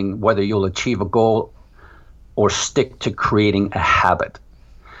determining whether you'll achieve a goal or stick to creating a habit.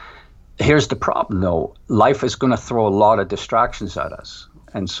 Here's the problem, though. Life is going to throw a lot of distractions at us.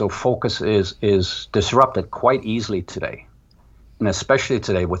 And so focus is disrupted quite easily today. And especially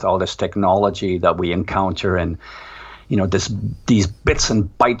today with all this technology that we encounter and, these bits and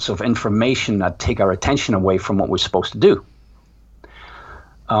bytes of information that take our attention away from what we're supposed to do.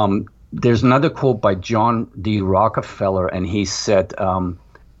 There's another quote by John D. Rockefeller, and he said,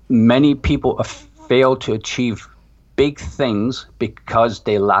 many people fail to achieve big things because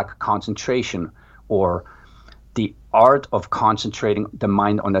they lack concentration, or the art of concentrating the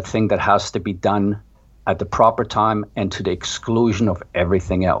mind on the thing that has to be done at the proper time and to the exclusion of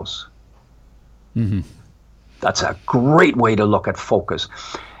everything else. Mm-hmm. That's a great way to look at focus.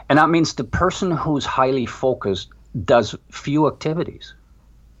 And that means the person who's highly focused does few activities.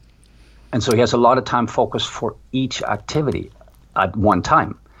 And so he has a lot of time focused for each activity at one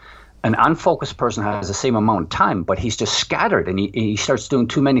time. An unfocused person has the same amount of time, but he's just scattered and he starts doing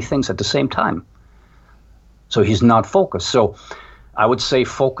too many things at the same time. So he's not focused. So I would say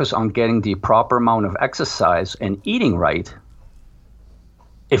focus on getting the proper amount of exercise and eating right.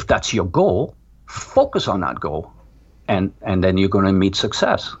 If that's your goal, focus on that goal, and then you're going to meet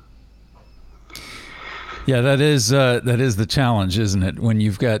success. Yeah, that is the challenge, isn't it? When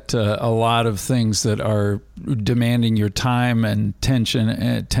you've got a lot of things that are demanding your time and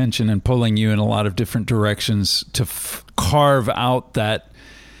attention and pulling you in a lot of different directions to carve out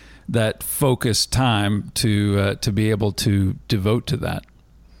that focused time to be able to devote to that.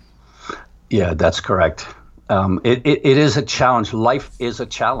 Yeah, that's correct. It is a challenge. Life is a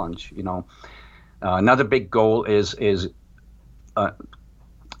challenge. Another big goal is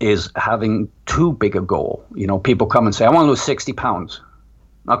having too big a goal. People come and say, I want to lose 60 pounds.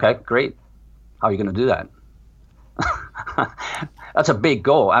 Okay, great. How are you going to do that? That's a big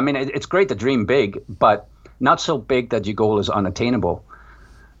goal. I mean, it's great to dream big, but not so big that your goal is unattainable.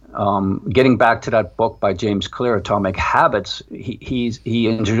 Getting back to that book by James Clear, Atomic Habits, he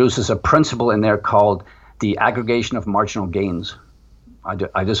introduces a principle in there called the aggregation of marginal gains.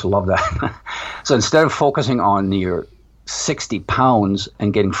 I just love that. So instead of focusing on your 60 pounds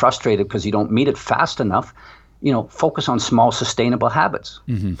and getting frustrated because you don't meet it fast enough, focus on small sustainable habits.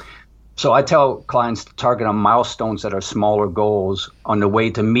 Mm-hmm. So I tell clients to target on milestones that are smaller goals on the way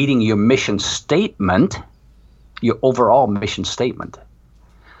to meeting your mission statement, your overall mission statement.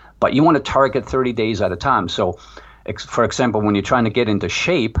 But you want to target 30 days at a time. So, for example, when you're trying to get into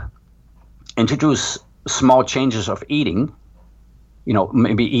shape, introduce small changes of eating.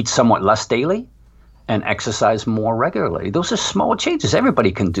 Maybe eat somewhat less daily and exercise more regularly. Those are small changes.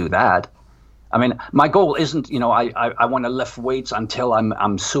 Everybody can do that. I mean, my goal isn't, I want to lift weights until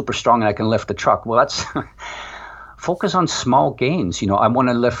I'm super strong and I can lift the truck. Well, that's focus on small gains. I want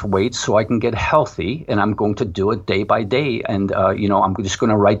to lift weights so I can get healthy, and I'm going to do it day by day. And, I'm just going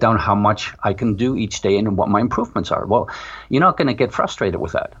to write down how much I can do each day and what my improvements are. Well, you're not going to get frustrated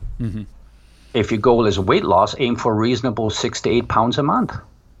with that. Mm-hmm. If your goal is weight loss, aim for reasonable 6 to 8 pounds a month.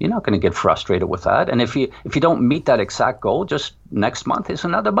 You're not going to get frustrated with that. And if you don't meet that exact goal, just next month is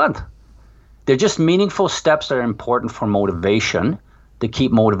another month. They're just meaningful steps that are important for motivation to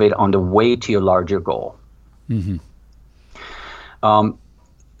keep motivated on the way to your larger goal. Mm-hmm.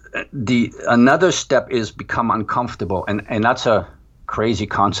 Another step is become uncomfortable, and that's a crazy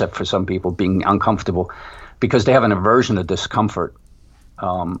concept for some people, being uncomfortable, because they have an aversion to discomfort.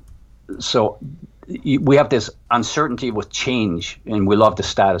 So we have this uncertainty with change, and we love the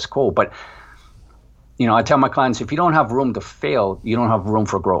status quo. But I tell my clients, if you don't have room to fail, you don't have room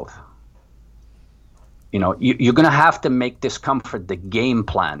for growth. You're going to have to make discomfort the game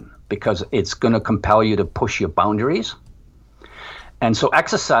plan, because it's going to compel you to push your boundaries. And so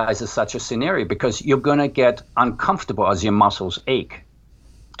exercise is such a scenario, because you're going to get uncomfortable as your muscles ache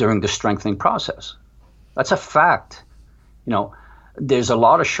during the strengthening process. That's a fact. There's a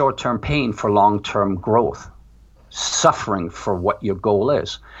lot of short-term pain for long-term growth, suffering for what your goal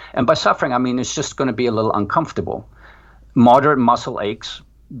is. And by suffering, I mean it's just going to be a little uncomfortable. Moderate muscle aches,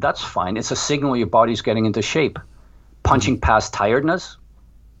 that's fine. It's a signal your body's getting into shape. Punching past tiredness,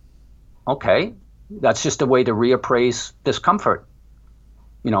 okay, that's just a way to reappraise discomfort.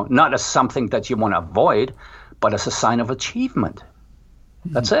 Not as something that you want to avoid, but as a sign of achievement.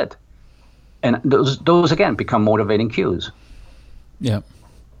 Mm-hmm. That's it. And those again become motivating cues. Yeah.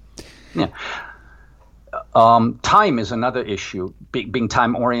 Yeah. Time is another issue, being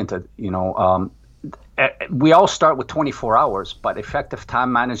time oriented. We all start with 24 hours, but effective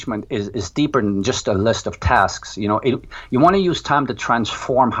time management is deeper than just a list of tasks. You want to use time to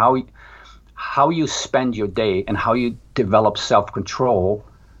transform how you spend your day and how you develop self-control,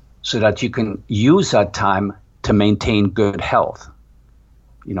 so that you can use that time to maintain good health.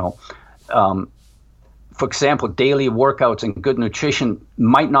 For example, daily workouts and good nutrition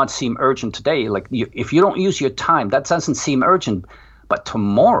might not seem urgent today. Like if you don't use your time, that doesn't seem urgent, but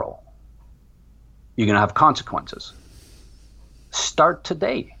tomorrow you're going to have consequences. Start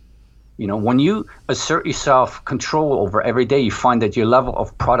today. When you assert yourself control over every day, you find that your level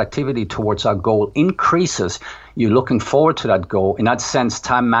of productivity towards that goal increases. You're looking forward to that goal. In that sense,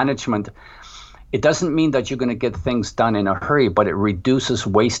 time management, it doesn't mean that you're going to get things done in a hurry, but it reduces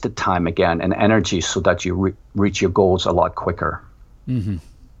wasted time again and energy, so that you reach your goals a lot quicker. Mm-hmm.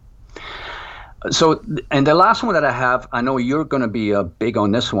 So, and the last one that I have, I know you're going to be big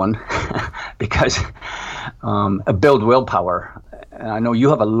on this one because build willpower. And I know you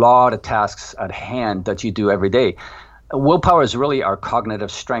have a lot of tasks at hand that you do every day. Willpower is really our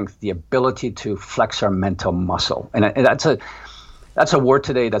cognitive strength, the ability to flex our mental muscle. And that's a word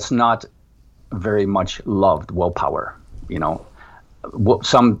today that's not very much loved, willpower.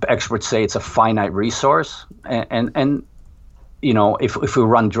 Some experts say it's a finite resource, and if we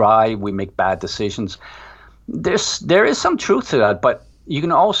run dry, we make bad decisions. There is some truth to that, but you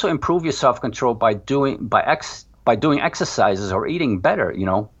can also improve your self-control by doing exercises or eating better.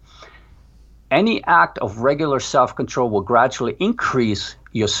 Any act of regular self-control will gradually increase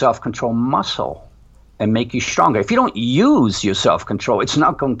your self-control muscle and make you stronger. If you don't use your self-control, it's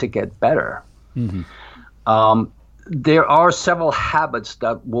not going to get better. Mm-hmm. There are several habits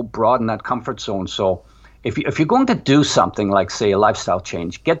that will broaden that comfort zone. So if you're going to do something like, say, a lifestyle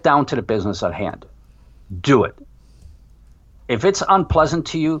change, get down to the business at hand. Do it. If it's unpleasant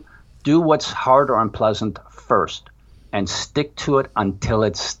to you, do what's hard or unpleasant first and stick to it until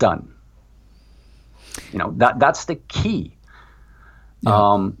it's done. That's the key.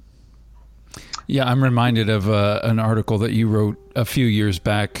 Yeah. I'm reminded of an article that you wrote a few years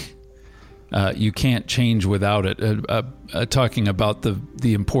back you can't change without it, talking about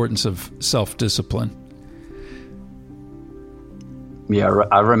the importance of self-discipline. Yeah,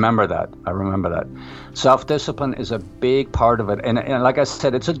 I remember that. Self-discipline is a big part of it. And like I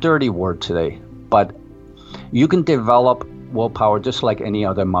said, it's a dirty word today, but you can develop willpower just like any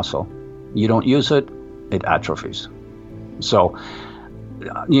other muscle. You don't use it, it atrophies. So,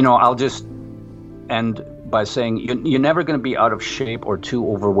 I'll just end by saying you're never going to be out of shape or too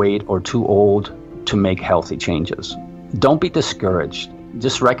overweight or too old to make healthy changes. Don't be discouraged.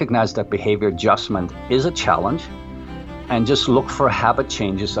 Just recognize that behavior adjustment is a challenge, and just look for habit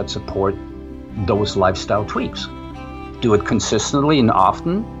changes that support those lifestyle tweaks. Do it consistently and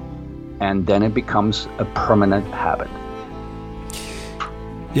often, and then it becomes a permanent habit.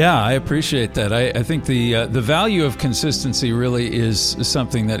 Yeah, I appreciate that. I think the value of consistency really is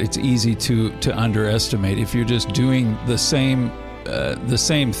something that it's easy to underestimate. If you're just doing the same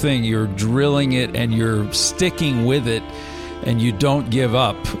thing, you're drilling it and you're sticking with it, and you don't give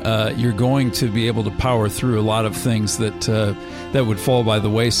up, you're going to be able to power through a lot of things that would fall by the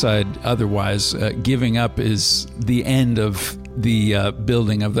wayside otherwise. Giving up is the end of the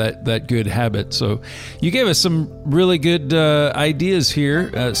building of that good habit. So you gave us some really good ideas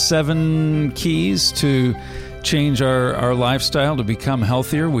here, 7 keys to change our lifestyle to become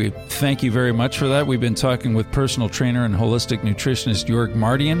healthier. We thank you very much for that. We've been talking with personal trainer and holistic nutritionist Jörg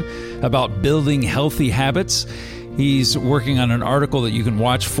Mardian about building healthy habits. He's working on an article that you can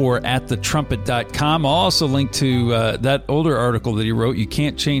watch for at thetrumpet.com. I'll also link to that older article that he wrote, You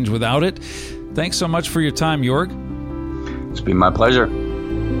Can't Change Without It. Thanks so much for your time, Jörg. It's been my pleasure.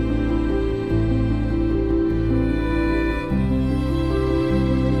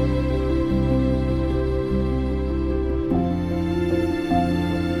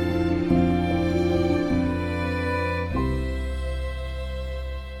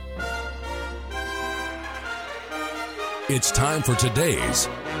 It's time for today's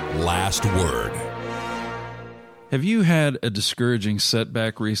Last Word. Have you had a discouraging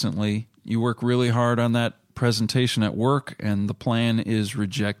setback recently? You work really hard on that presentation at work and the plan is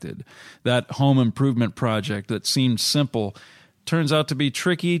rejected. That home improvement project that seemed simple turns out to be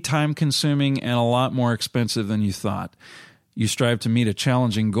tricky, time-consuming, and a lot more expensive than you thought. You strive to meet a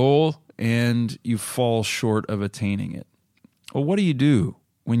challenging goal and you fall short of attaining it. Well, what do you do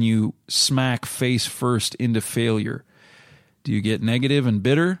when you smack face first into failure? Do you get negative and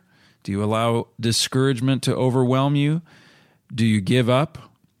bitter? Do you allow discouragement to overwhelm you? Do you give up?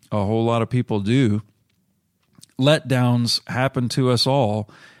 A whole lot of people do. Letdowns happen to us all,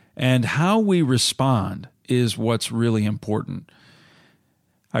 and how we respond is what's really important.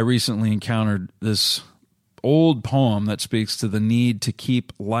 I recently encountered this old poem that speaks to the need to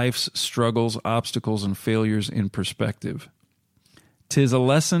keep life's struggles, obstacles, and failures in perspective. 'Tis a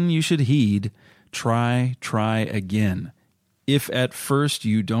lesson you should heed, try again. If at first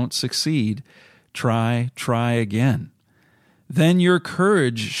you don't succeed, try again. Then your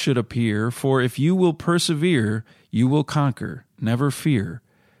courage should appear, for if you will persevere, you will conquer, never fear.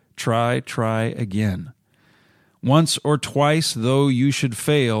 Try again. Once or twice, though you should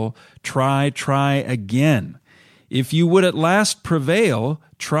fail, try again. If you would at last prevail,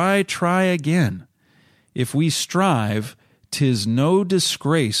 try again. If we strive, 'tis no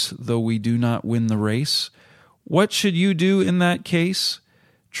disgrace, though we do not win the race. What should you do in that case?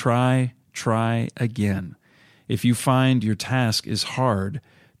 Try again. If you find your task is hard,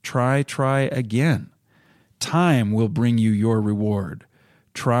 try again. Time will bring you your reward.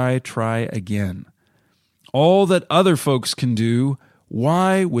 Try again. All that other folks can do,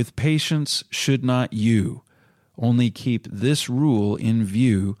 why with patience should not you? Only keep this rule in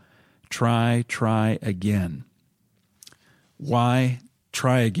view, try again. Why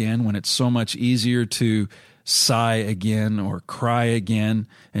try again when it's so much easier to sigh again or cry again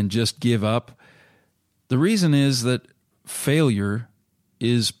and just give up? The reason is that failure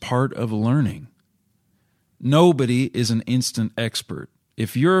is part of learning. Nobody is an instant expert.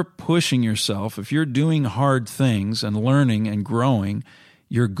 If you're pushing yourself, if you're doing hard things and learning and growing,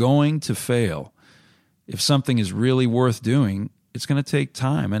 you're going to fail. If something is really worth doing, it's going to take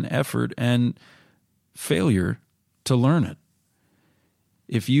time and effort and failure to learn it.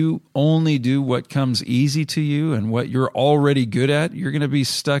 If you only do what comes easy to you and what you're already good at, you're going to be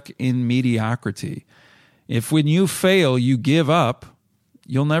stuck in mediocrity. If when you fail, you give up,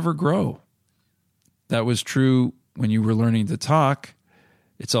 you'll never grow. That was true when you were learning to talk.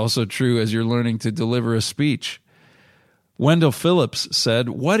 It's also true as you're learning to deliver a speech. Wendell Phillips said,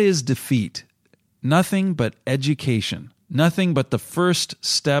 "What is defeat? Nothing but education. Nothing but the first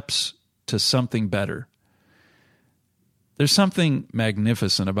steps to something better." There's something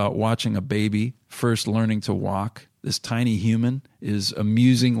magnificent about watching a baby first learning to walk. This tiny human is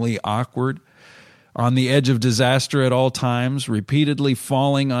amusingly awkward, on the edge of disaster at all times, repeatedly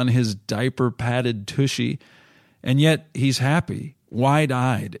falling on his diaper-padded tushy, and yet he's happy,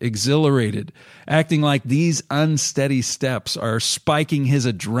 wide-eyed, exhilarated, acting like these unsteady steps are spiking his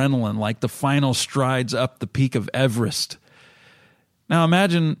adrenaline like the final strides up the peak of Everest. Now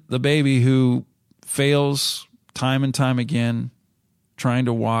imagine the baby who fails time and time again, trying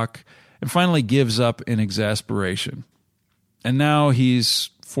to walk, and finally gives up in exasperation. And now he's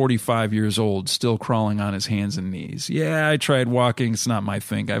 45 years old, still crawling on his hands and knees. Yeah, I tried walking. It's not my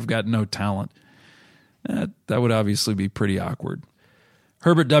thing. I've got no talent. That would obviously be pretty awkward.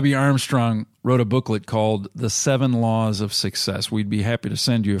 Herbert W. Armstrong wrote a booklet called The 7 Laws of Success. We'd be happy to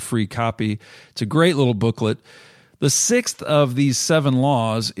send you a free copy. It's a great little booklet. The 6th of these 7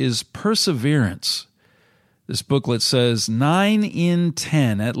 laws is perseverance. This booklet says 9 in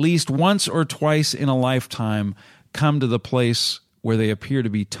 10, at least once or twice in a lifetime, come to the place where they appear to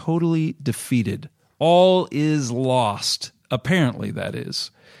be totally defeated. All is lost, apparently that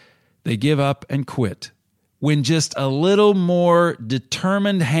is. They give up and quit. When just a little more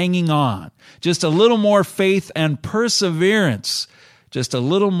determined hanging on, just a little more faith and perseverance, just a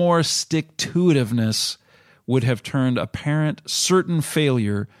little more stick-to-itiveness would have turned apparent certain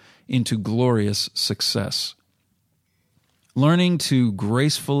failure into glorious success. Learning to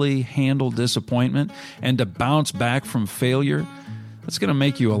gracefully handle disappointment and to bounce back from failure, that's going to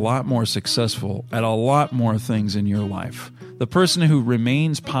make you a lot more successful at a lot more things in your life. The person who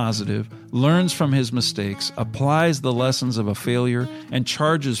remains positive, learns from his mistakes, applies the lessons of a failure, and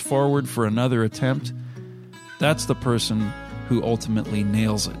charges forward for another attempt, that's the person who ultimately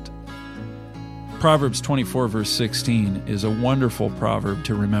nails it. Proverbs 24, verse 16 is a wonderful proverb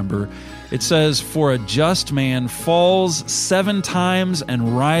to remember. It says, "For a just man falls 7 times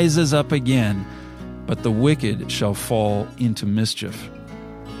and rises up again, but the wicked shall fall into mischief."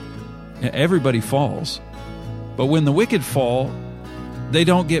 Everybody falls, but when the wicked fall, they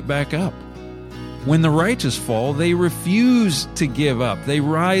don't get back up. When the righteous fall, they refuse to give up. They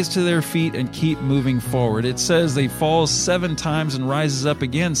rise to their feet and keep moving forward. It says they fall 7 times and rises up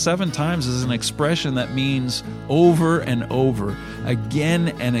again. 7 times is an expression that means over and over,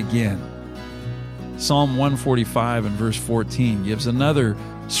 again and again. Psalm 145 and verse 14 gives another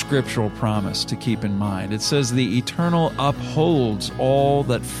scriptural promise to keep in mind. It says, "The Eternal upholds all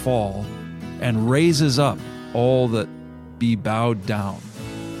that fall and raises up all that be bowed down."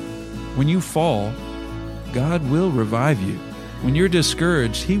 When you fall, God will revive you. When you're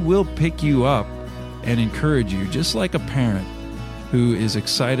discouraged, He will pick you up and encourage you, just like a parent who is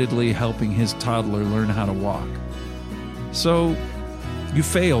excitedly helping his toddler learn how to walk. So, you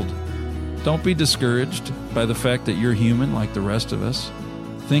failed. Don't be discouraged by the fact that you're human like the rest of us.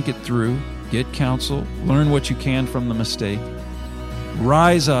 Think it through, get counsel, learn what you can from the mistake.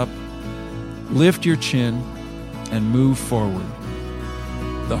 Rise up, lift your chin, and move forward.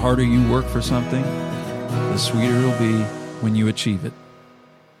 The harder you work for something, the sweeter it'll be when you achieve it.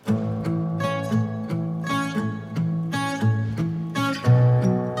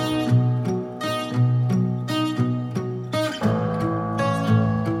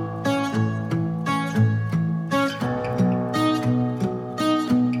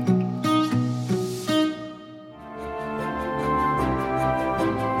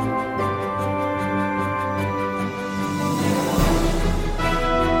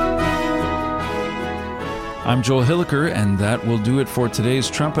 I'm Joel Hilliker, and that will do it for today's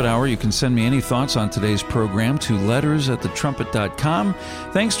Trumpet Hour. You can send me any thoughts on today's program to letters@thetrumpet.com.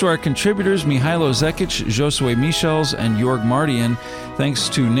 Thanks to our contributors, Mihailo Zekic, Josue Michels, and Jorg Mardian. Thanks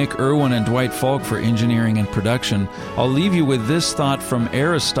to Nick Irwin and Dwight Falk for engineering and production. I'll leave you with this thought from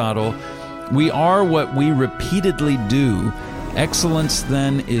Aristotle. We are what we repeatedly do. Excellence,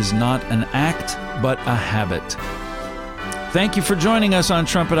 then, is not an act, but a habit. Thank you for joining us on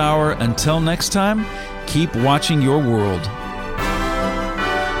Trumpet Hour. Until next time, keep watching your world.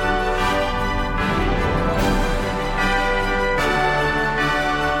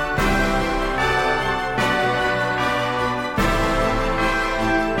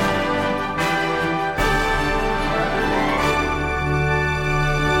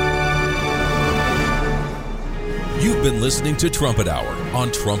 You've been listening to Trumpet Hour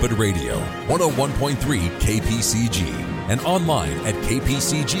on Trumpet Radio, 101.3 KPCG, and online at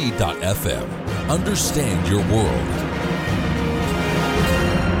kpcg.fm. Understand your world.